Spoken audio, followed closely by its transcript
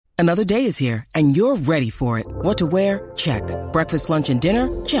Another day is here, and you're ready for it. What to wear? Check. Breakfast, lunch, and dinner?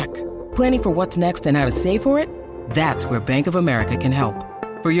 Check. Planning for what's next and how to save for it? That's where Bank of America can help.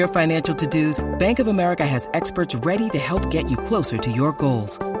 For your financial to-dos, Bank of America has experts ready to help get you closer to your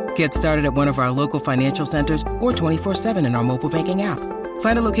goals. Get started at one of our local financial centers or 24/7 in our mobile banking app.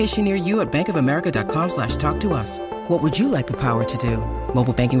 Find a location near you at bankofamerica.com/talktous. What would you like the power to do?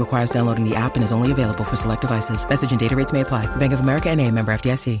 Mobile banking requires downloading the app and is only available for select devices. Message and data rates may apply. Bank of America N.A., member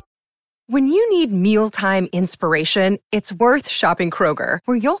FDIC. When you need mealtime inspiration, it's worth shopping Kroger,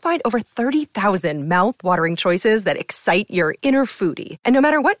 where you'll find over 30,000 mouth-watering choices that excite your inner foodie. And no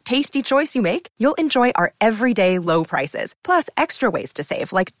matter what tasty choice you make, you'll enjoy our everyday low prices, plus extra ways to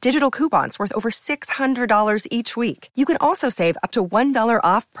save, like digital coupons worth over $600 each week. You can also save up to $1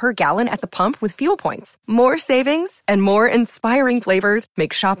 off per gallon at the pump with fuel points. More savings and more inspiring flavors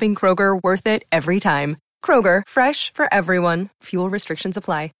make shopping Kroger worth it every time. Kroger, fresh for everyone. Fuel restrictions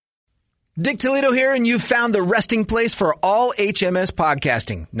apply. Dick Toledo here, and you've found the resting place for all HMS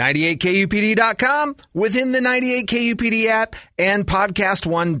podcasting. 98kupd.com, within the 98kupd app, and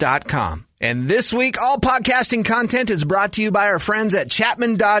podcast1.com. And this week, all podcasting content is brought to you by our friends at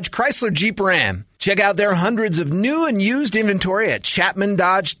Chapman Dodge Chrysler Jeep Ram. Check out their hundreds of new and used inventory at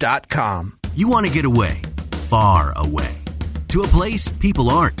chapmandodge.com. You want to get away, far away, to a place people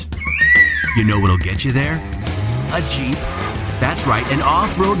aren't. You know what'll get you there? A Jeep. That's right, an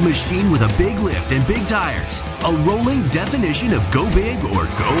off-road machine with a big lift and big tires. A rolling definition of go big or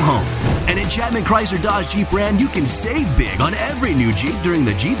go home. And at Chapman Chrysler Dodge Jeep Ram, you can save big on every new Jeep during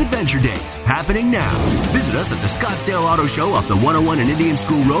the Jeep Adventure Days. Happening now. Visit us at the Scottsdale Auto Show off the 101 and Indian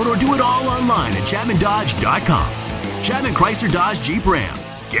School Road, or do it all online at ChapmanDodge.com. Chapman Chrysler Dodge Jeep Ram.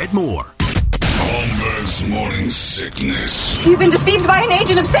 Get more. Holmberg's Morning Sickness. You've been deceived by an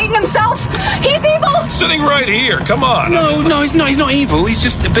agent of Satan himself. He's evil. Sitting right here. Come on. No, he's not evil. He's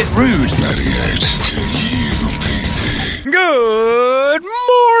just a bit rude. 98 KUPD. Good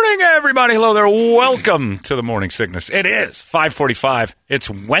morning, everybody. Hello there. Welcome to the Morning Sickness. It is 5:45. It's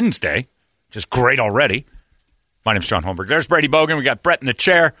Wednesday. Just great already. My name's John Holmberg. There's Brady Bogan. We got Brett in the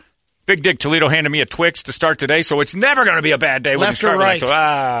chair. Big Dick Toledo handed me a Twix to start today, so it's never going to be a bad day when you start. Left or right?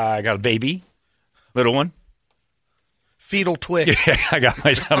 I got a baby. Little one. Fetal Twix. Yeah, I got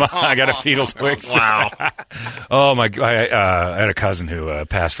a fetal Twix. Wow. Oh, my God. I had a cousin who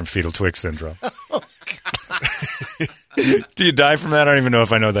passed from fetal Twix syndrome. Oh, Do you die from that? I don't even know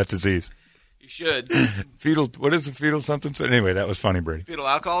if I know that disease. You should. What is a fetal something? So anyway, that was funny, Brady. Fetal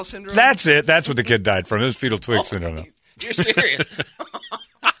alcohol syndrome? That's it. That's what the kid died from. It was fetal Twix syndrome. You're serious.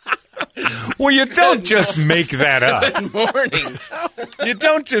 Well, you don't just make that up. Good morning. You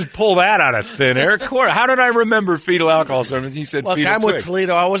don't just pull that out of thin air. How did I remember fetal alcohol syndrome? You said Look, fetal I'm Twix. with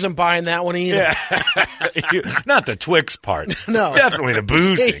Toledo. I wasn't buying that one either. Yeah. Not the Twix part. No. Definitely the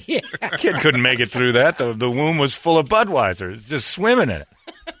boozing. Yeah. Kid couldn't make it through that. The womb was full of Budweiser. It's just swimming in it.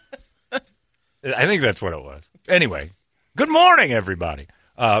 I think that's what it was. Anyway, good morning, everybody.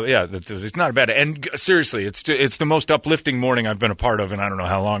 It's not bad. And seriously, it's the most uplifting morning I've been a part of in I don't know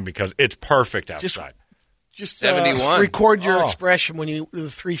how long, because it's perfect outside. Just 71. Record your expression when you do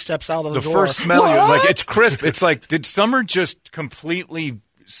the 3 steps out of the door. The first smell, like it's crisp. It's like, did summer just completely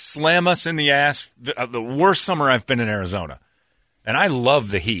slam us in the ass? The worst summer I've been in Arizona. And I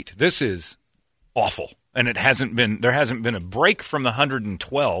love the heat. This is awful. And there hasn't been a break from the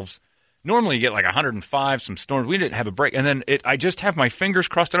 112s. Normally you get like 105, some storms. We didn't have a break. And then I just have my fingers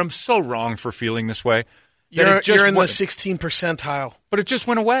crossed, and I'm so wrong for feeling this way. You're in the 16th percentile. But it just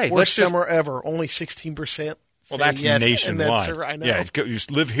went away. Worst summer ever. Only 16%. Well, that's yes, nationwide. I know. Yeah, you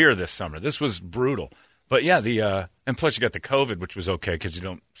live here this summer. This was brutal. But yeah, and plus you got the COVID, which was okay because you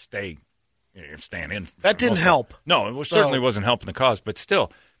don't stay. You're staying in. That didn't help. No, it certainly wasn't helping the cause. But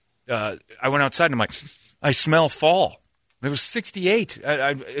still, I went outside and I'm like, I smell fall. It was 68.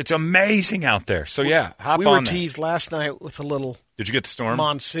 It's amazing out there. So, yeah, hop on We were there. teased last night with a little Did you get the storm?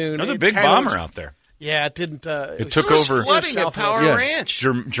 monsoon. There was a big bomber out there. Yeah, it didn't. It took over. Flooding at Power Ranch.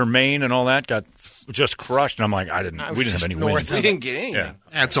 Jermaine and all that got just crushed. And I'm like, we didn't have any wind. We didn't get anything.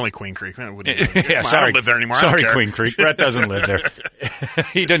 Yeah. It's only Queen Creek. I Yeah, sorry. I don't live there anymore. Sorry, I don't care. Queen Creek. Brett doesn't live there.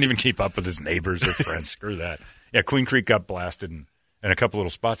 He doesn't even keep up with his neighbors or friends. Screw that. Yeah, Queen Creek got blasted and a couple little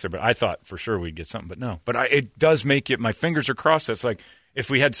spots there. But I thought for sure we'd get something. But no. But it does make it – my fingers are crossed. It's like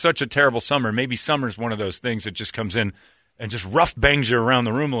if we had such a terrible summer, maybe summer's one of those things that just comes in and just rough bangs you around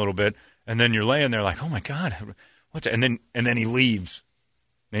the room a little bit. And then you're laying there like, oh, my God. What's that? And then he leaves.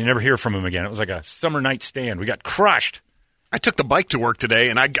 And you never hear from him again. It was like a summer night stand. We got crushed. I took the bike to work today,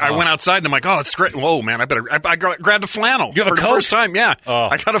 and I went outside, and I'm like, oh, it's great. Whoa, man, I grabbed a flannel You have for a the coat? first time. Yeah, Oh.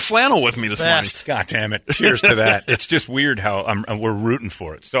 I got a flannel with me this morning. God damn it. Cheers to that. It's just weird how we're rooting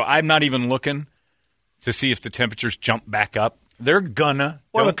for it. So I'm not even looking to see if the temperatures jump back up. They're gonna.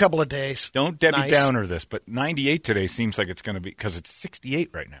 Well, a couple of days. Don't Debbie Nice. Downer this, but 98 today seems like it's going to be, because it's 68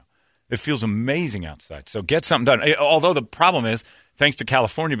 right now. It feels amazing outside. So get something done. Although the problem is, thanks to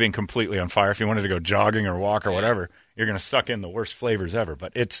California being completely on fire, if you wanted to go jogging or walk or whatever, you're going to suck in the worst flavors ever.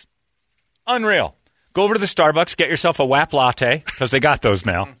 But it's unreal. Go over to the Starbucks, get yourself a WAP latte, because they got those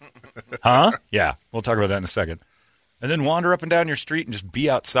now. Huh? Yeah, we'll talk about that in a second. And then wander up and down your street and just be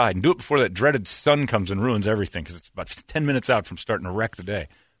outside. And do it before that dreaded sun comes and ruins everything, because it's about 10 minutes out from starting to wreck the day.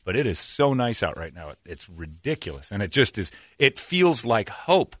 But it is so nice out right now. It's ridiculous. And it just is. It feels like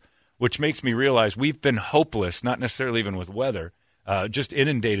hope, which makes me realize we've been hopeless, not necessarily even with weather, just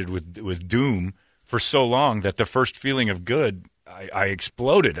inundated with doom for so long that the first feeling of good, I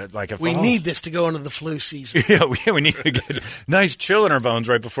exploded. We need this to go into the flu season. Yeah, we need to get nice chill in our bones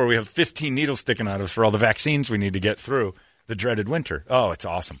right before we have 15 needles sticking out of us for all the vaccines we need to get through the dreaded winter. Oh, it's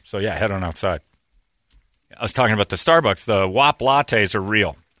awesome. So, yeah, head on outside. I was talking about the Starbucks. The WAP lattes are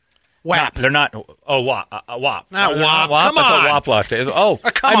real. WAP. They're not. Oh, WAP. WAP. Not WAP. I Come thought on. WAP latte. Oh,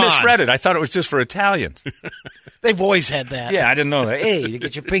 come I misread on. it. I thought it was just for Italians. They've always had that. Yeah, I didn't know that. Hey, you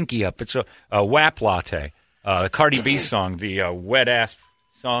get your pinky up. It's a WAP latte. The Cardi B song, the wet-ass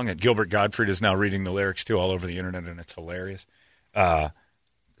song that Gilbert Gottfried is now reading the lyrics to all over the internet, and it's hilarious.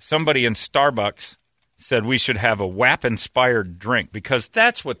 Somebody in Starbucks said we should have a WAP-inspired drink, because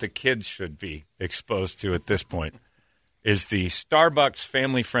that's what the kids should be exposed to at this point, is the Starbucks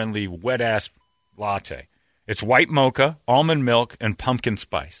family-friendly wet-ass latte. It's white mocha, almond milk, and pumpkin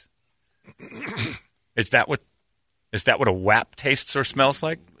spice. Is that what a WAP tastes or smells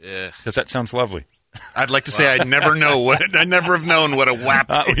like? Because that sounds lovely. I'd like to say I never have known what a WAP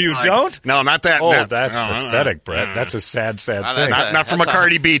tastes You like. don't? No, not that. Oh, no. that's No, pathetic, Brett. That's a sad thing. Not from a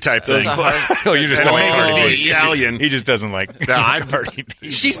Cardi B type thing. Oh, you just don't like Cardi B. Stallion. He just doesn't like Cardi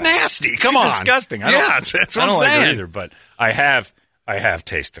B. She's nasty. Come on. Disgusting. That's what I don't I'm like saying. her either, but I have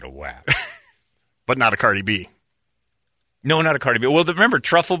tasted a WAP. But not a Cardi B. No, not a Cardi B. Well, remember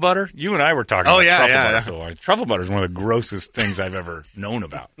truffle butter? You and I were talking about truffle butter for a while. Truffle butter is one of the grossest things I've ever known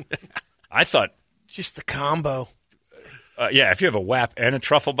about. I thought, Just the combo. if you have a WAP and a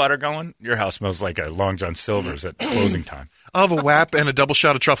truffle butter going, your house smells like a Long John Silver's at closing time. I'll have a WAP and a double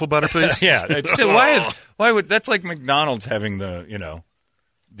shot of truffle butter, please. Yeah, it's still, why would that's like McDonald's having the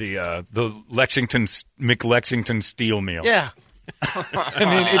McLexington steel meal. Yeah. I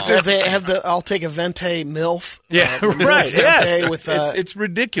mean, it's If they have I'll take a Vente MILF. yeah, the MILF right. Vente Yes, with, it's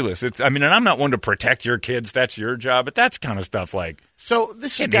ridiculous. And I'm not one to protect your kids. That's your job. But that's kind of stuff like so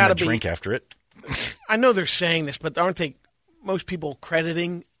this has can't got even to be. drink after it. I know they're saying this, but aren't they? Most people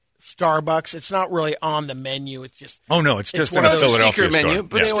crediting Starbucks. It's not really on the menu. It's just. Oh no, it's just in one a of those Philadelphia secret store. menu,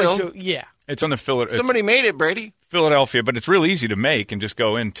 but Yeah. They always still. do- yeah. It's on the Somebody made it, Brady. Philadelphia, but it's real easy to make and just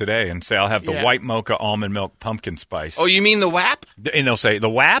go in today and say, I'll have the Yeah. white mocha almond milk pumpkin spice. Oh, you mean the WAP? And they'll say, the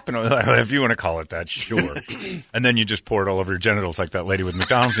WAP? And if you want to call it that, sure. And then you just pour it all over your genitals like that lady with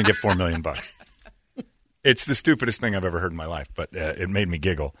McDonald's and get $4 million. It's the stupidest thing I've ever heard in my life, but it made me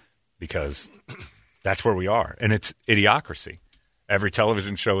giggle because that's where we are. And it's idiocracy. Every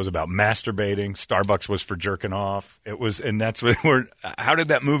television show was about masturbating. Starbucks was for jerking off. It was, and that's what how did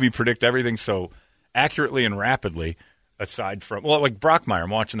that movie predict everything so accurately and rapidly, aside from, well, like Brockmire. I'm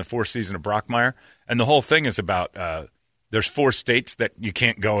watching the fourth season of Brockmire, and the whole thing is about there's 4 states that you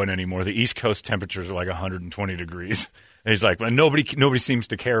can't go in anymore. The East Coast temperatures are like 120 degrees. And he's like, well, nobody seems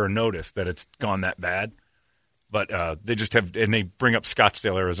to care or notice that it's gone that bad. But they just have, and they bring up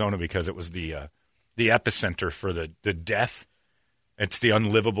Scottsdale, Arizona, because it was the epicenter for the death. It's the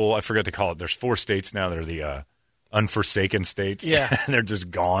unlivable, I forget what they call it. There's 4 states now. They're the unforsaken states. Yeah. And they're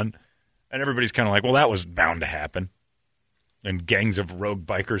just gone. And everybody's kind of like, well, that was bound to happen. And gangs of rogue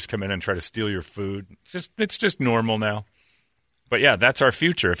bikers come in and try to steal your food. It's just normal now. But yeah, that's our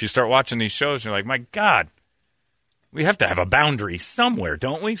future. If you start watching these shows, you're like, my God, we have to have a boundary somewhere,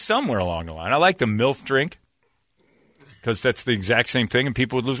 don't we? Somewhere along the line. I like the MILF drink because that's the exact same thing, and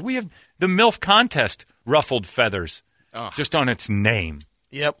people would lose. We have the MILF contest ruffled feathers just on its name.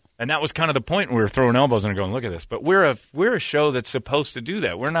 Yep. And that was kind of the point. We were throwing elbows and going, look at this. But we're a show that's supposed to do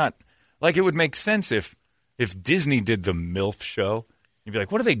that. We're not like it would make sense if Disney did the MILF show. You'd be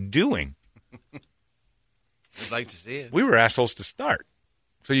like, what are they doing? I'd like to see it. We were assholes to start.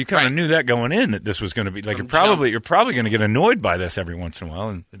 So you kind of knew that going in that this was going to be like you're probably going to get annoyed by this every once in a while.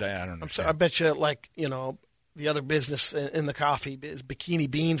 And I don't know. I bet you, like, the other business in the coffee,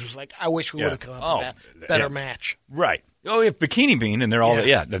 Bikini Beans was like, I wish we would have come up with that better match. Right. Oh, if Bikini Bean and they're all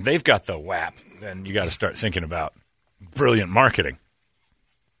Yeah. then they've got the WAP. Then you got to start thinking about brilliant marketing.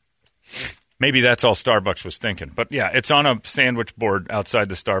 Maybe that's all Starbucks was thinking. But yeah, it's on a sandwich board outside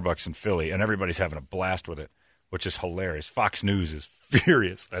the Starbucks in Philly, and everybody's having a blast with it, which is hilarious. Fox News is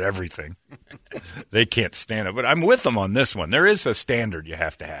furious at everything. They can't stand it. But I'm with them on this one. There is a standard you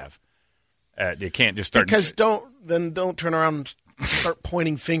have to have. You can't just start. Because don't turn around and start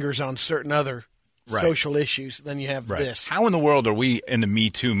pointing fingers on certain other social issues. Then you have this. How in the world are we in the Me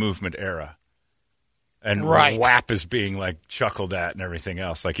Too movement era? And WAP is being like chuckled at and everything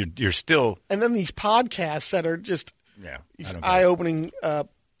else. Like you're still. And then these podcasts that are just I don't eye-opening,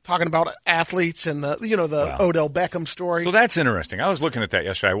 talking about athletes and the Odell Beckham story. So that's interesting. I was looking at that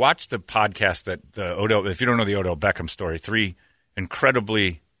yesterday. I watched the podcast that the Odell. If you don't know the Odell Beckham story, 3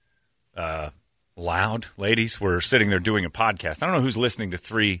 incredibly loud ladies were sitting there doing a podcast. I don't know who's listening to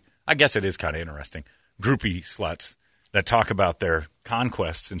 3. I guess it is kind of interesting. Groupie sluts that talk about their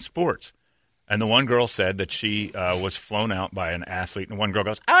conquests in sports. And the one girl said that she was flown out by an athlete, and one girl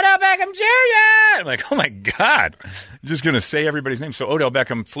goes, Odell Beckham Jr. I'm like, oh, my God. I'm just going to say everybody's name. So Odell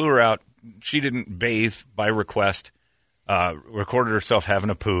Beckham flew her out. She didn't bathe by request, recorded herself having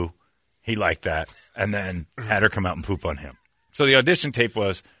a poo. He liked that, and then had her come out and poop on him. So the audition tape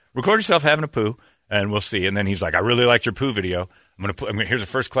was, record yourself having a poo, and we'll see. And then he's like, I really liked your poo video. Here's a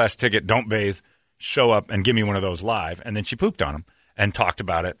first-class ticket. Don't bathe. Show up and give me one of those live. And then she pooped on him and talked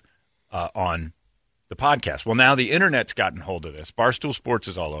about it. On the podcast. Well, now the Internet's gotten hold of this. Barstool Sports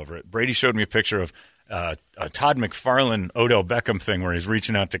is all over it. Brady showed me a picture of a Todd McFarlane Odell Beckham thing where he's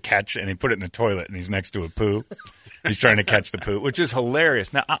reaching out to catch, and he put it in the toilet, and he's next to a poo. He's trying to catch the poo, which is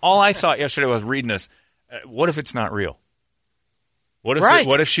hilarious. Now, all I thought yesterday while I was reading this, what if it's not real? What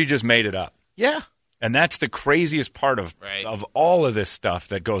if she just made it up? Yeah. And that's the craziest part of all of this stuff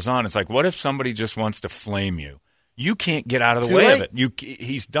that goes on. It's like, what if somebody just wants to flame you? You can't get out of the way of it.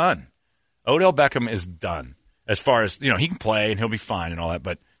 He's done. Odell Beckham is done. As far as, he can play and he'll be fine and all that,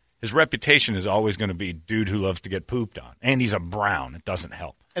 but his reputation is always going to be dude who loves to get pooped on. And he's a Brown. It doesn't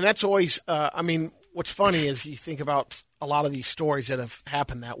help. And that's always, what's funny is you think about a lot of these stories that have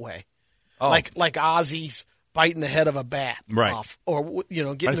happened that way. Oh. Like Ozzy's biting the head of a bat off. Or,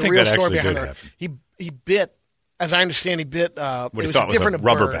 getting the real story behind her. He bit, as I understand, what it was a different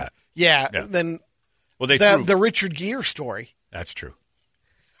rubber bird. bat. Yeah. Then the Richard Gere story. That's true.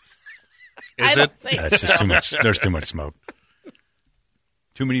 Is it? That's just too much. There's too much smoke.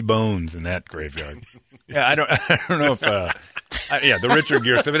 Too many bones in that graveyard. Yeah, I don't know if. The Richard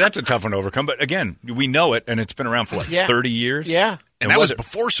Gere stuff. That's a tough one to overcome. But again, we know it, and it's been around for 30 years. Yeah, and that was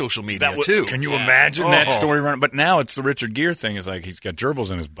before social media too. Can you imagine that story running? But now it's the Richard Gere thing. Is like he's got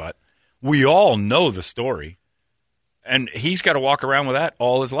gerbils in his butt. We all know the story, and he's got to walk around with that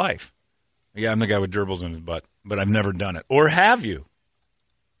all his life. Yeah, I'm the guy with gerbils in his butt, but I've never done it. Or have you?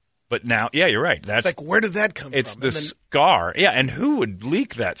 But now, you're right. That's like, where did that come from? It's the scar. Yeah, and who would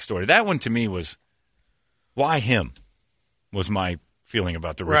leak that story? That one to me was, why him? Was my feeling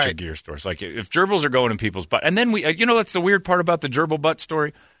about the Richard Gere story. It's like, if gerbils are going in people's butt. And then that's the weird part about the gerbil butt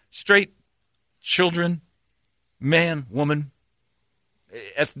story. Straight children, man, woman,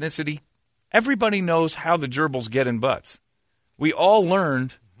 ethnicity. Everybody knows how the gerbils get in butts. We all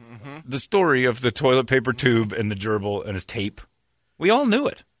learned the story of the toilet paper tube and the gerbil and his tape. We all knew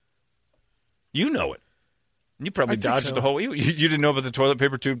it. You know it. You probably dodged the whole. You didn't know about the toilet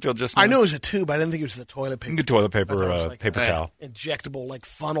paper tube till just now? I know it was a tube. I didn't think it was the toilet paper. You can get toilet paper, paper towel. Injectable,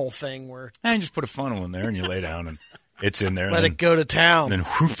 funnel thing where. And you just put a funnel in there and you lay down and it's in there. Let it go to town. And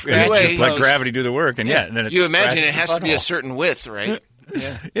then whoop, and just let gravity do the work. And and then you imagine it has to be a certain width, right?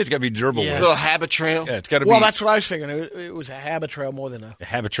 Yeah, it's got to be gerbil width. A little habit trail. Yeah, it's got to be. Well, that's what I was figuring. It was a habit trail more than a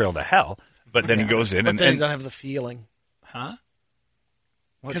habit trail to hell. But then he goes in but then you don't have the feeling. Huh?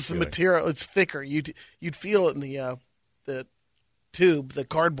 Because the material, it's thicker. You'd feel it in the tube, the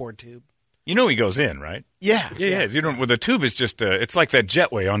cardboard tube. You know he goes in, right? Yeah. Yeah. Well, the tube is just it's like that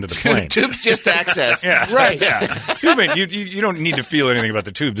jetway onto the plane. Tube's just access. Yeah. Right. Yeah. Tube, you don't need to feel anything about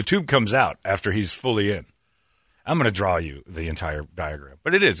the tube. The tube comes out after he's fully in. I'm going to draw you the entire diagram.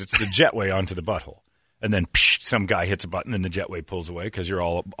 But it's the jetway onto the butthole. And then some guy hits a button and the jetway pulls away because you're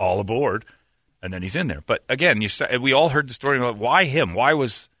all aboard. And then he's in there. But again, we all heard the story about why him? Why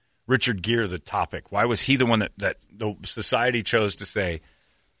was Richard Gere the topic? Why was he the one that the society chose to say,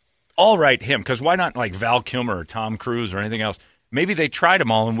 all right, him? Because why not like Val Kilmer or Tom Cruise or anything else? Maybe they tried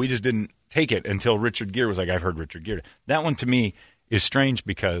them all and we just didn't take it until Richard Gere was like, I've heard Richard Gere. That one to me is strange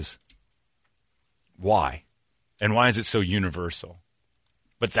because why? And why is it so universal?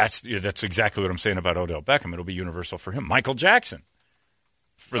 But that's exactly what I'm saying about Odell Beckham. It'll be universal for him. Michael Jackson.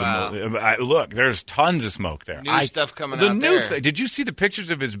 for the look. There's tons of smoke there. New stuff coming out there. Did you see the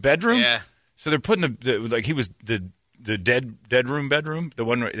pictures of his bedroom? Yeah. So they're putting like he was the dead room bedroom, the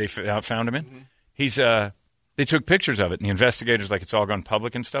one where they found him in. Mm-hmm. He's they took pictures of it, and the investigators like it's all gone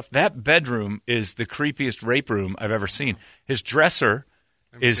public and stuff. That bedroom is the creepiest rape room I've ever seen. His dresser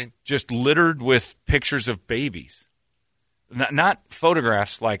is just littered with pictures of babies. Not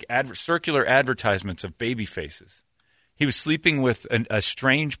photographs, like circular advertisements of baby faces. He was sleeping with a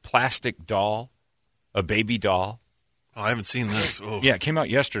strange plastic doll, a baby doll. Oh, I haven't seen this. Oh. Yeah, it came out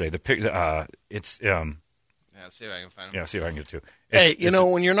yesterday. It's Yeah, let's see if I can find it. Yeah, see if I can get it too. Hey,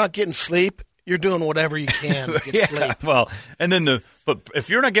 when you're not getting sleep, you're doing whatever you can to get sleep. Well, and then but if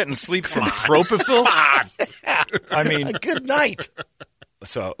you're not getting sleep from propofol, I mean, good night.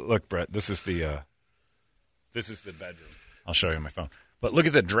 So look, Brett, this is the bedroom. I'll show you on my phone. But look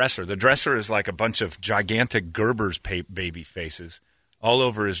at the dresser. The dresser is like a bunch of gigantic Gerber's baby faces all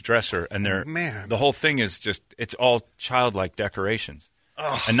over his dresser, and the whole thing is it's all childlike decorations.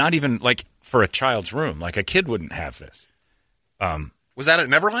 Ugh. And not even like for a child's room. Like a kid wouldn't have this. Was that at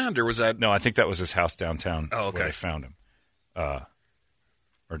Neverland, or was that? No, I think that was his house downtown. Oh, okay. Where they found him,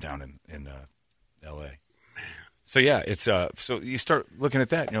 or down in L.A. So yeah, it's so you start looking at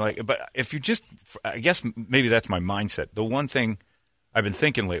that, and you're like, but if you just, I guess maybe that's my mindset. The one thing I've been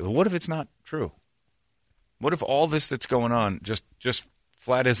thinking lately: what if it's not true? What if all this that's going on just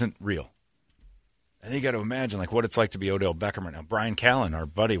flat isn't real? And you got to imagine like what it's like to be Odell Beckham right now. Brian Callen, our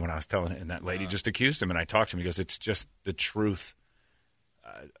buddy, when I was telling him, and that lady just accused him, and I talked to him. He goes, "It's just the truth.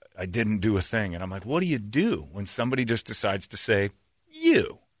 I didn't do a thing." And I'm like, what do you do when somebody just decides to say,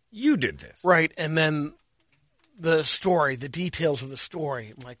 you did this? Right, and then the story, the details of the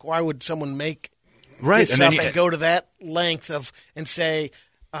story. Like, why would someone make this up and go to that length and say,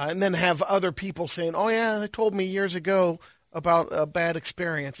 and then have other people saying, oh, yeah, they told me years ago about a bad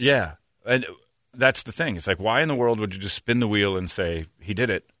experience. Yeah, and that's the thing. It's like, why in the world would you just spin the wheel and say he did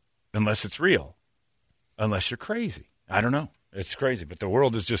it unless it's real? Unless you're crazy. I don't know. It's crazy, but the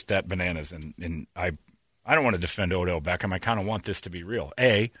world is just that bananas, and I don't want to defend Odell Beckham. I kind of want this to be real.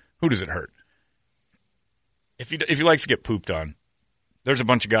 Who does it hurt? If he likes to get pooped on, there's a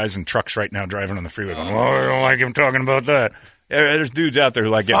bunch of guys in trucks right now driving on the freeway going, I don't like him talking about that. There's dudes out there who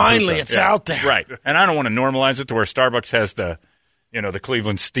like getting Finally, pooped on. It's out there. Right. And I don't want to normalize it to where Starbucks has the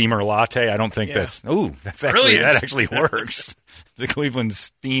Cleveland Steamer Latte. I don't think that actually works. The Cleveland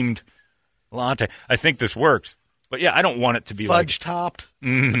Steamed Latte. I think this works. But, yeah, I don't want it to be fudge topped.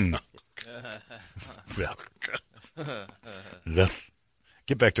 Mm-hmm.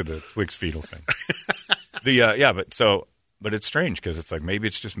 Get back to the Twix fetal thing. But it's strange because it's like maybe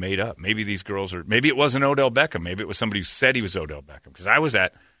it's just made up. Maybe these girls maybe it wasn't Odell Beckham. Maybe it was somebody who said he was Odell Beckham. Because I was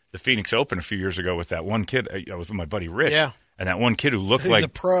at the Phoenix Open a few years ago with that one kid. I was with my buddy Rich. Yeah. And that one kid who looked He's like a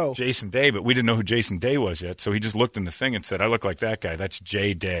pro. Jason Day, but we didn't know who Jason Day was yet. So he just looked in the thing and said, I look like that guy. That's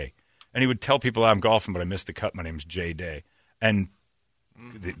Jay Day. And he would tell people I'm golfing, but I missed the cut. My name's Jay Day. And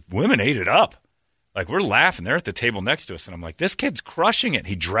the women ate it up. Like, we're laughing. They're at the table next to us. And I'm like, this kid's crushing it.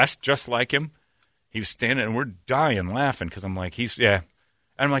 He dressed just like him. He was standing, and we're dying laughing because I'm like, And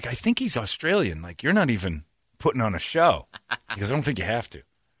I'm like, I think he's Australian. Like, you're not even putting on a show. Because I don't think you have to.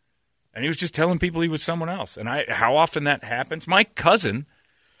 And he was just telling people he was someone else. And how often that happens? My cousin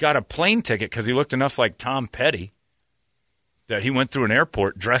got a plane ticket because he looked enough like Tom Petty that he went through an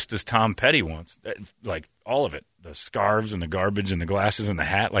airport dressed as Tom Petty once. Like, all of it. The scarves and the garbage and the glasses and the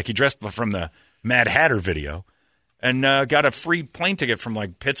hat. Like, he dressed from the Mad Hatter video. And got a free plane ticket from,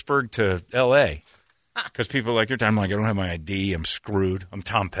 like, Pittsburgh to L.A. Because people are like, I'm like, I don't have my ID. I'm screwed. I'm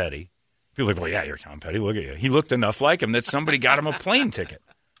Tom Petty. People are like, well, yeah, you're Tom Petty. Look at you. He looked enough like him that somebody got him a plane ticket.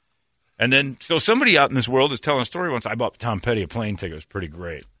 And then, so somebody out in this world is telling a story once. I bought Tom Petty a plane ticket. It was pretty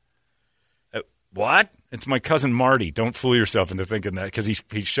great. What? It's my cousin Marty. Don't fool yourself into thinking that because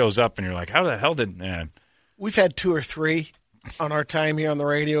he shows up and you're like, how the hell did... We've had 2 or 3 on our time here on the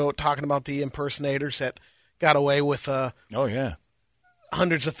radio talking about the impersonators that got away with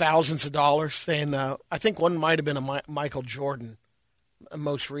hundreds of thousands of dollars. Saying, I think one might have been a Michael Jordan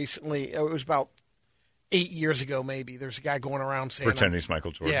most recently. It was about 8 years ago maybe. There's a guy going around saying... Pretending he's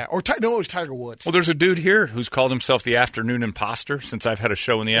Michael Jordan. Yeah, it was Tiger Woods. Well, there's a dude here who's called himself the Afternoon Imposter since I've had a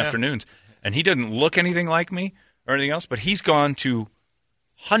show in the afternoons. And he doesn't look anything like me or anything else, but he's gone to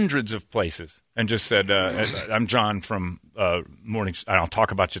hundreds of places and just said, I'm John from Mornings. I'll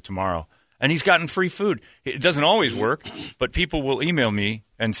talk about you tomorrow. And he's gotten free food. It doesn't always work, but people will email me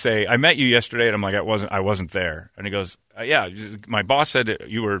and say, I met you yesterday. And I'm like, I wasn't there. And he goes, yeah, my boss said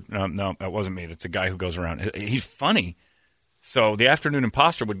you were, no, that wasn't me. That's a guy who goes around. He's funny. So the Afternoon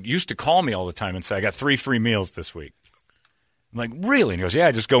Imposter used to call me all the time and say, I got 3 free meals this week. I'm like, really? And he goes, yeah,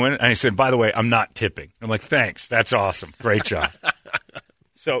 just go in. And he said, by the way, I'm not tipping. I'm like, thanks. That's awesome. Great job.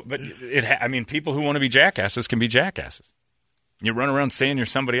 So, but people who want to be jackasses can be jackasses. You run around saying you're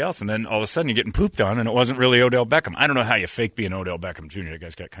somebody else, and then all of a sudden you're getting pooped on, and it wasn't really Odell Beckham. I don't know how you fake being Odell Beckham Jr. That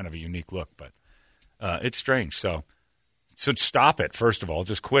guy's got kind of a unique look, but it's strange. So stop it, first of all.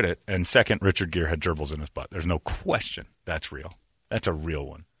 Just quit it. And second, Richard Gere had gerbils in his butt. There's no question that's real. That's a real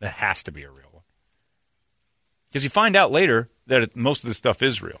one. That has to be a real one. Because you find out later that most of this stuff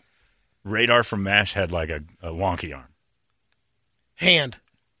is real. Radar from MASH had like a wonky arm. Hand.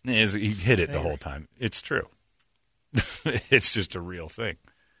 He hit it the whole time. It's true. It's just a real thing.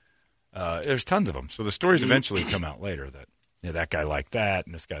 There's tons of them. So the stories eventually come out later that that guy liked that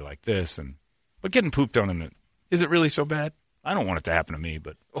and this guy liked this. But getting pooped on, is it really so bad? I don't want it to happen to me.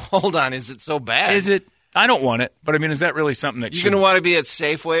 But hold on, is it so bad? Is it? I don't want it. But, I mean, is that really something that you're going to want to be at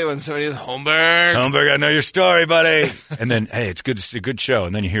Safeway when somebody's Holmberg, I know your story, buddy. And then, hey, it's good. It's a good show.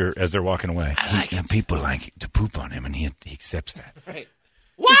 And then you hear as they're walking away, people like to poop on him, and he accepts that. Right.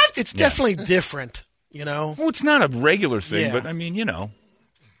 What? It's definitely different. Well, it's not a regular thing, but I mean,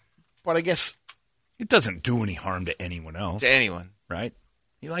 But I guess it doesn't do any harm to anyone else. To anyone. Right?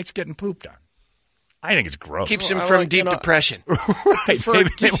 He likes getting pooped on. I think it's gross. Keeps him from deep depression. Right.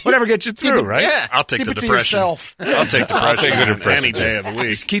 Whatever gets you through, right? Yeah. I'll take the depression. I'll take depression any day of the week.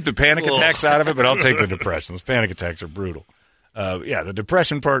 Just keep the panic attacks out of it, but I'll take the depression. Those panic attacks are brutal. The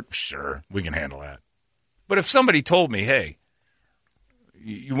depression part, sure, we can handle that. But if somebody told me, hey,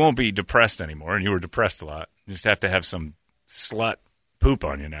 you won't be depressed anymore, and you were depressed a lot. You just have to have some slut poop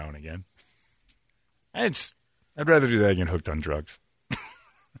on you now and again. I'd rather do that than get hooked on drugs.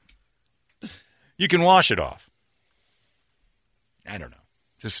 You can wash it off. I don't know.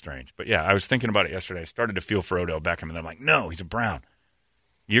 Just strange. But, yeah, I was thinking about it yesterday. I started to feel for Odell Beckham, and I'm like, no, he's a Brown.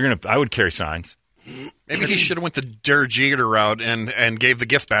 I would carry signs. Maybe he should have went the Derek Jeter route and gave the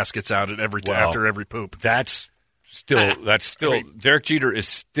gift baskets out after every poop. That's still Derek Jeter is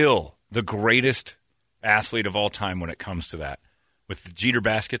still the greatest athlete of all time when it comes to that. With the Jeter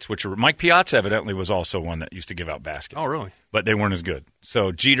baskets, which are Mike Piazza evidently was also one that used to give out baskets. Oh, really? But they weren't as good.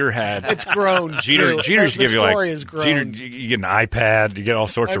 So Jeter had it's grown. Jeter used to give you Jeter, you get an iPad, you get all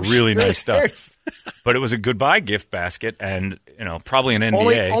sorts of really nice stuff. But it was a goodbye gift basket, and probably an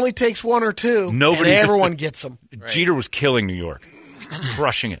NBA. Only takes one or two. And everyone gets them. Jeter was killing New York,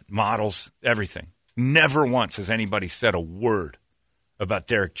 crushing it. Models, everything. Never once has anybody said a word about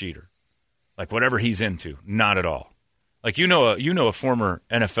Derek Jeter, like whatever he's into. Not at all. Like a former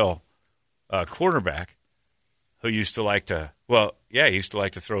NFL quarterback who used to like to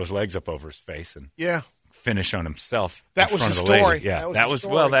throw his legs up over his face and finish on himself. That was the story. Lady. Yeah,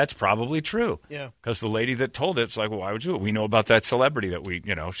 well, that's probably true. Yeah, because the lady that told it's like, well, why would you? We know about that celebrity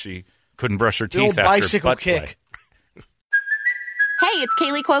that she couldn't brush her teeth after bicycle kick. Play. Hey, it's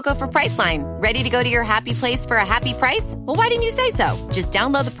Kaylee Cuoco for Priceline. Ready to go to your happy place for a happy price? Well, why didn't you say so? Just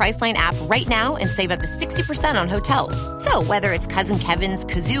download the Priceline app right now and save up to 60% on hotels. So whether it's Cousin Kevin's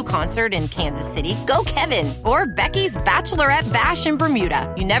Kazoo Concert in Kansas City, go Kevin, or Becky's Bachelorette Bash in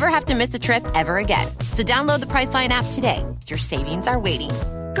Bermuda, you never have to miss a trip ever again. So download the Priceline app today. Your savings are waiting.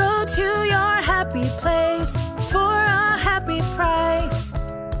 Go to your happy place for a happy price.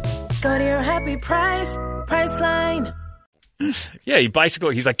 Go to your happy price, Priceline. Yeah,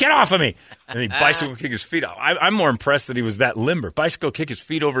 he's like, get off of me. And he bicycle kick his feet out. I'm more impressed that he was that limber. Bicycle kick his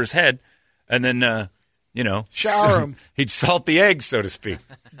feet over his head and then, shower him. He'd salt the eggs, so to speak.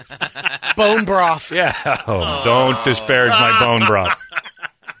 Bone broth. Yeah. Oh, don't disparage my bone broth.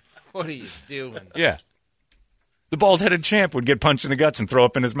 What are you doing? Yeah. The bald-headed champ would get punched in the guts and throw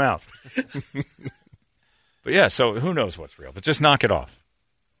up in his mouth. But, yeah, so who knows what's real. But just knock it off.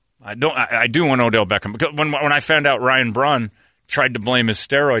 I do want Odell Beckham. Because when I found out Ryan Braun tried to blame his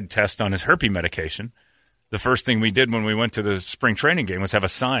steroid test on his herpes medication, the first thing we did when we went to the spring training game was have a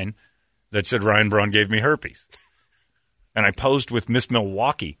sign that said Ryan Braun gave me herpes. And I posed with Miss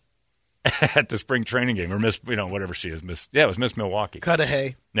Milwaukee at the spring training game, or Miss, whatever she is. It was Miss Milwaukee.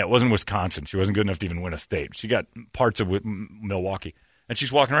 Cudahy. Yeah, it wasn't Wisconsin. She wasn't good enough to even win a state. She got parts of Milwaukee. And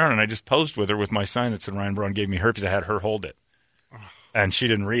she's walking around, and I just posed with her with my sign that said Ryan Braun gave me herpes. I had her hold it. And she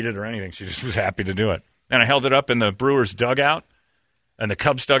didn't read it or anything. She just was happy to do it. And I held it up in the Brewers' dugout, and the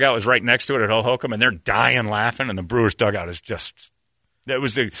Cubs' dugout was right next to it at Hohokam, and they're dying laughing, and the Brewers' dugout is just – it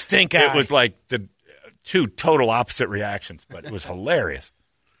was the stink eye. It was like the two total opposite reactions, but it was hilarious.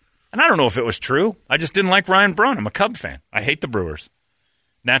 And I don't know if it was true. I just didn't like Ryan Braun. I'm a Cub fan. I hate the Brewers.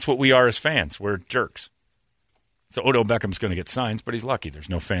 And that's what we are as fans. We're jerks. So Odell Beckham's going to get signs, but he's lucky. There's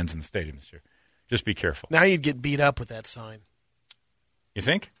no fans in the stadium this year. Just be careful. Now you'd get beat up with that sign. You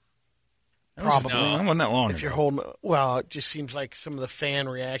think? Probably. No, it wasn't that long If ago. you're holding, well, it just seems like some of the fan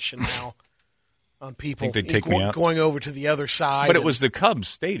reaction now on people Think they'd take me out? going over to the other side. But it was the Cubs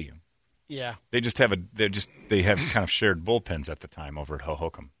stadium. Yeah. They have kind of shared bullpens at the time over at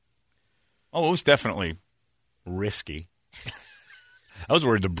Hohokam. Oh, it was definitely risky. I was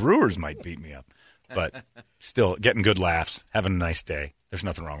worried the Brewers might beat me up. But still, getting good laughs, having a nice day. There's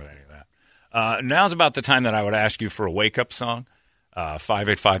nothing wrong with any of that. Now's about the time that I would ask you for a wake-up song.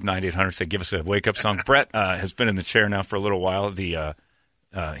 585-9800, say, give us a wake-up song. Brett has been in the chair now for a little while.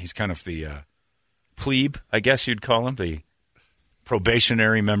 He's kind of the plebe, I guess you'd call him, the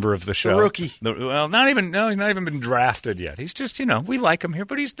probationary member of the show. The rookie. He's not even been drafted yet. He's just, we like him here,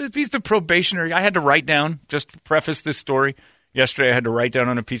 but he's the probationary. I had to write down, just to preface this story, yesterday I had to write down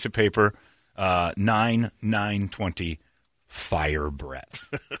on a piece of paper, 9/9/20, fire Brett.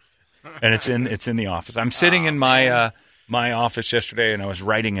 And it's in the office. I'm sitting in my office yesterday, and I was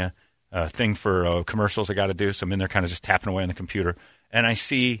writing a thing for commercials I got to do, so I'm in there kind of just tapping away on the computer, and I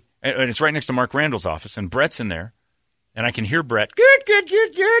see, and it's right next to Mark Randall's office, and Brett's in there. And I can hear Brett, good,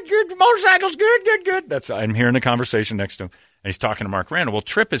 motorcycles, good. I'm hearing the conversation next to him, and he's talking to Mark Randall. Well,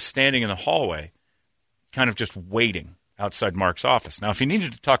 Tripp is standing in the hallway, kind of just waiting outside Mark's office. Now, if he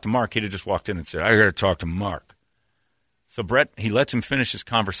needed to talk to Mark, he'd have just walked in and said, I got to talk to Mark. So Brett, he lets him finish his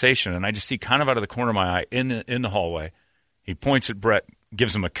conversation, and I just see kind of out of the corner of my eye in the hallway, he points at Brett,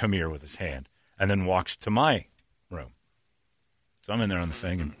 gives him a come here with his hand, and then walks to my room. So I'm in there on the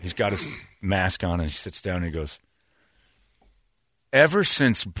thing, and he's got his mask on, and he sits down, and he goes, ever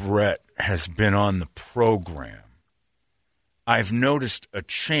since Brett has been on the program, I've noticed a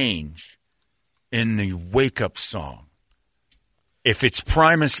change in the wake-up song. If it's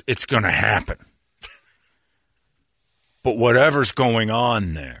Primus, it's going to happen. But whatever's going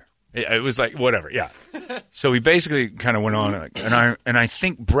on there, it was like, whatever, yeah. So he basically kind of went on, and I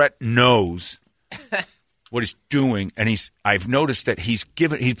think Brett knows what he's doing, and I've noticed that he's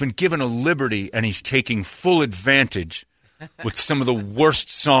been given a liberty, and he's taking full advantage with some of the worst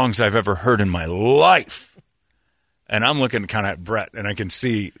songs I've ever heard in my life. And I'm looking kind of at Brett, and I can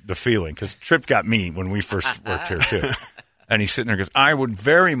see the feeling, because Tripp got me when we first worked here, too. And he's sitting there and goes, I would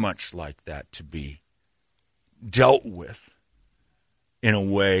very much like that to be dealt with in a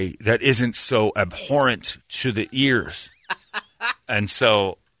way that isn't so abhorrent to the ears. And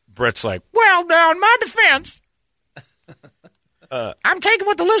so Brett's like, well, now, in my defense, I'm taking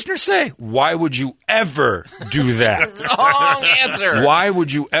what the listeners say. Why would you ever do that? Wrong answer. Why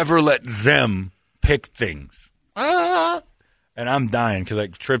would you ever let them pick things? And I'm dying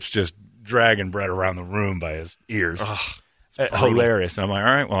because Tripp's just dragging Brett around the room by his ears. Hilarious. And I'm like,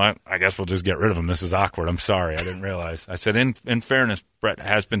 all right, well, I guess we'll just get rid of him. This is awkward. I'm sorry. I didn't realize. I said, in fairness, Brett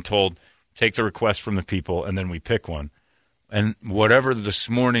has been told, take the request from the people, and then we pick one. And whatever this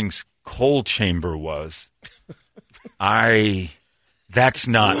morning's coal chamber was, that's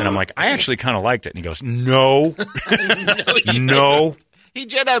not. And I'm like, I actually kind of liked it. And he goes, no. No. He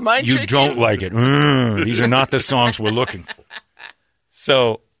Jedi mind you tricked don't like it. These are not the songs we're looking for.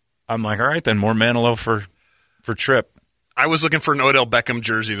 So I'm like, all right, then more Manilow for Tripp. I was looking for an Odell Beckham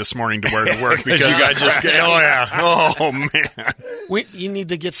jersey this morning to wear to work because I just oh man, you need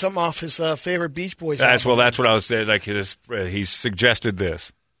to get something off his favorite Beach Boys. That's what I was saying. Like he's suggested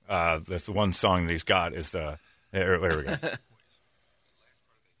this. That's the one song that he's got is the. There we go.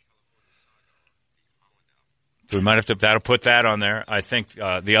 So we might have to put that on there. I think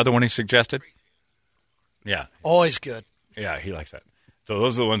the other one he suggested. Yeah, always good. Yeah, he likes that. So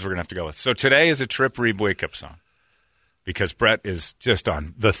those are the ones we're gonna have to go with. So today is a Tripp Reeb wake up song. Because Brett is just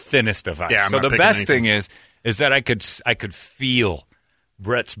on the thinnest of ice. Yeah, so the best thing is that I could feel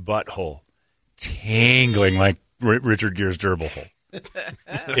Brett's butthole tingling like Richard Gere's gerbil hole.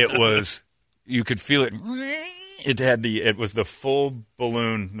 It was, you could feel it. It was the full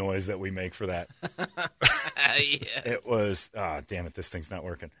balloon noise that we make for that. Yes. It was, damn it, this thing's not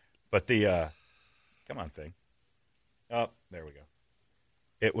working. But come on thing. Oh, there we go.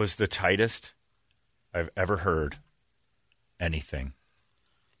 It was the tightest I've ever heard anything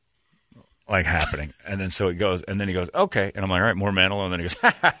like happening. And then so it goes, and then he goes, okay. And I'm like, all right, more Manilow. And then he goes,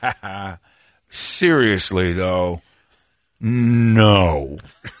 ha, ha, ha, ha. Seriously, though, no.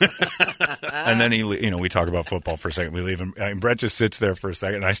 And then we talk about football for a second. We leave him. And Brett just sits there for a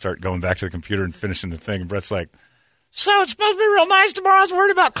second, and I start going back to the computer and finishing the thing. And Brett's like, so it's supposed to be real nice tomorrow. I was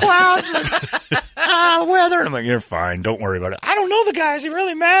worried about clouds and the weather. And I'm like, you're fine. Don't worry about it. I don't know the guy. Is he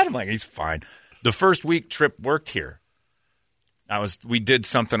really mad? I'm like, he's fine. The first week Tripp worked here, we did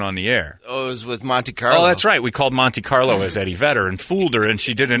something on the air. Oh, it was with Monte Carlo. Oh, that's right. We called Monte Carlo as Eddie Vedder and fooled her, and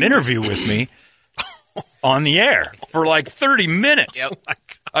she did an interview with me on the air for like 30 minutes. Yep.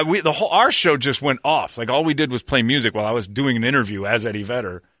 Our show just went off. Like, all we did was play music while I was doing an interview as Eddie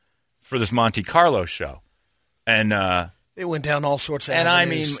Vedder for this Monte Carlo show. And it went down all sorts of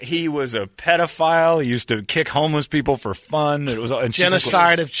avenues. I mean, he was a pedophile. He used to kick homeless people for fun. It was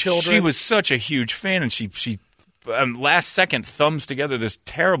genocide of children. She was such a huge fan, and she last second thumbs together this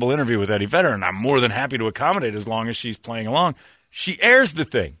terrible interview with Eddie Vedder, and I'm more than happy to accommodate as long as she's playing along. She airs the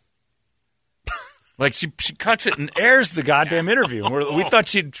thing. Like, she cuts it and airs the goddamn interview. And we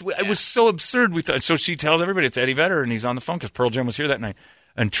thought it was so absurd. We thought, so she tells everybody it's Eddie Vedder, and he's on the phone because Pearl Jam was here that night.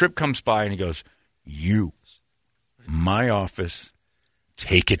 And Tripp comes by, and he goes, my office,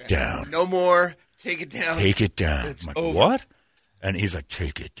 take it down. No more, take it down. Take it down. It's I'm like, over. What? And he's like,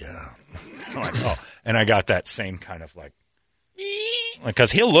 take it down. I'm like, oh. And I got that same kind of like,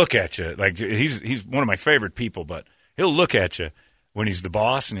 because he'll look at you. Like, he's one of my favorite people, but he'll look at you when he's the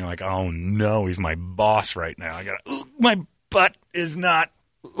boss, and you're like, oh, no, he's my boss right now. My butt is not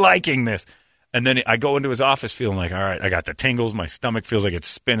liking this. And then I go into his office feeling like, all right, I got the tingles. My stomach feels like it's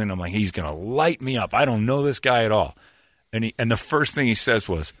spinning. I'm like, he's going to light me up. I don't know this guy at all. And the first thing he says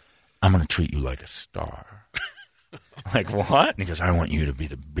was, I'm going to treat you like a star. I'm like, what? And he goes, I want you to be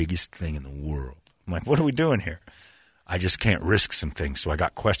the biggest thing in the world. I'm like, what are we doing here? I just can't risk some things. So I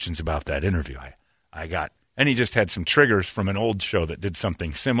got questions about that interview. And he just had some triggers from an old show that did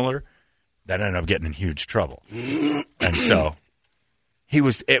something similar that ended up getting in huge trouble. And so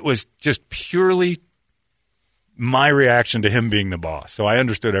it was just purely my reaction to him being the boss. So I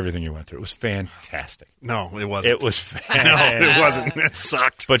understood everything you went through. It was fantastic. No, it wasn't. It was fantastic. No, it wasn't. It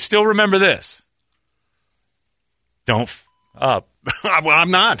sucked. But still remember this. Don't up. Well,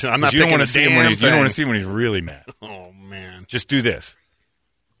 I'm not. I'm not. You don't want to see him when you don't want to see him when he's really mad. Oh man! Just do this.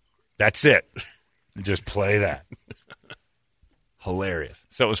 That's it. Just play that. Hilarious.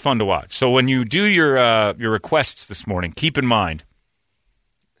 So it was fun to watch. So when you do your requests this morning, keep in mind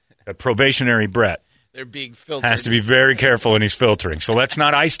that probationary Brett They're being filtered. has to be very careful in his filtering. So let's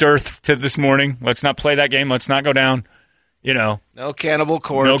not iced earth to this morning. Let's not play that game. Let's not go down. No Cannibal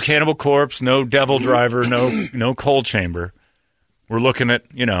Corpse. No Cannibal Corpse. No Devil Driver. No Cold Chamber. We're looking at,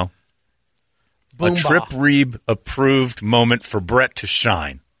 a Trip Reeb approved moment for Brett to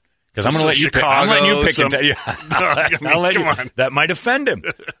shine. Because I'm going to let you pick. I'm letting you pick. That might offend him.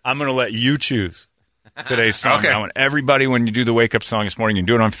 I'm going to let you choose today's song. Okay. I want everybody, when you do the wake up song this morning, you can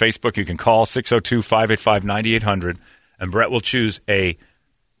do it on Facebook. You can call 602-585-9800, and Brett will choose a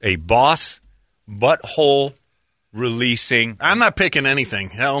boss butthole releasing. I'm not picking anything.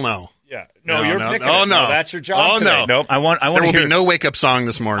 Hell no. Yeah. No, you're picking Oh, it. No, that's your job today. No. Nope. I want there to will hear be no wake-up song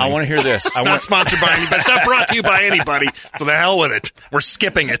this morning. I want to hear this. It's not sponsored by anybody. It's not brought to you by anybody. So the hell with it. We're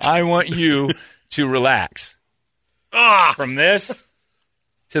skipping it. I want you to relax. From this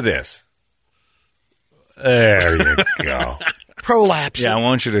to this. There you go. Prolapse. Yeah, I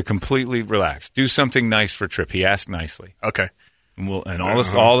want you to completely relax. Do something nice for Trip. He asked nicely. Okay. And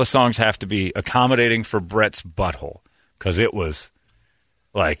all the songs have to be accommodating for Brett's butthole, because it was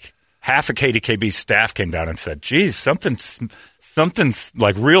like half of KDKB's staff came down and said, geez, something's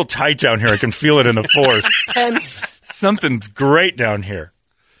like real tight down here. I can feel it in the force. Tense. Something's great down here.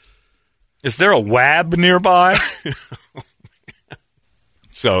 Is there a WAB nearby?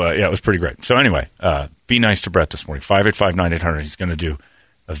 So, it was pretty great. So anyway, be nice to Brett this morning. 585-9800. He's going to do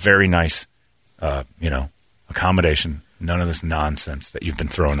a very nice, accommodation. None of this nonsense that you've been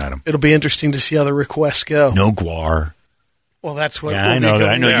throwing at him. It'll be interesting to see how the requests go. No guar. Well, that's what. Yeah, I know that.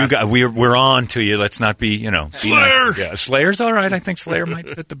 I know you got. We're on to you. Let's not be. Be nice. Yeah, Slayer's all right. I think Slayer might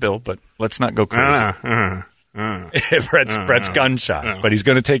fit the bill, but let's not go crazy. Brett's gunshot, but he's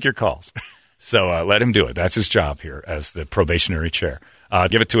going to take your calls. So let him do it. That's his job here as the probationary chair.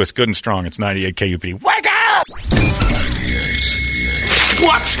 Give it to us good and strong. It's 98 KUPD. Wake up! 98.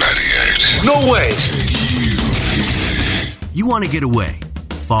 What? 98. No way. You want to get away,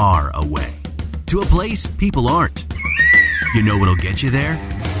 far away, to a place people aren't. You know what'll get you there?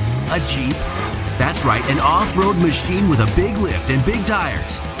 A Jeep. That's right, an off-road machine with a big lift and big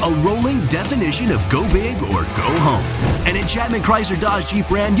tires. A rolling definition of go big or go home. And at Chapman Chrysler Dodge Jeep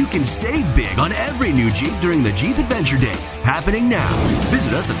Ram, you can save big on every new Jeep during the Jeep Adventure Days. Happening now.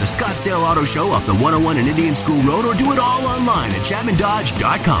 Visit us at the Scottsdale Auto Show off the 101 and Indian School Road, or do it all online at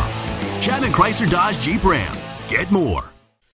ChapmanDodge.com. Chapman Chrysler Dodge Jeep Ram. Get more.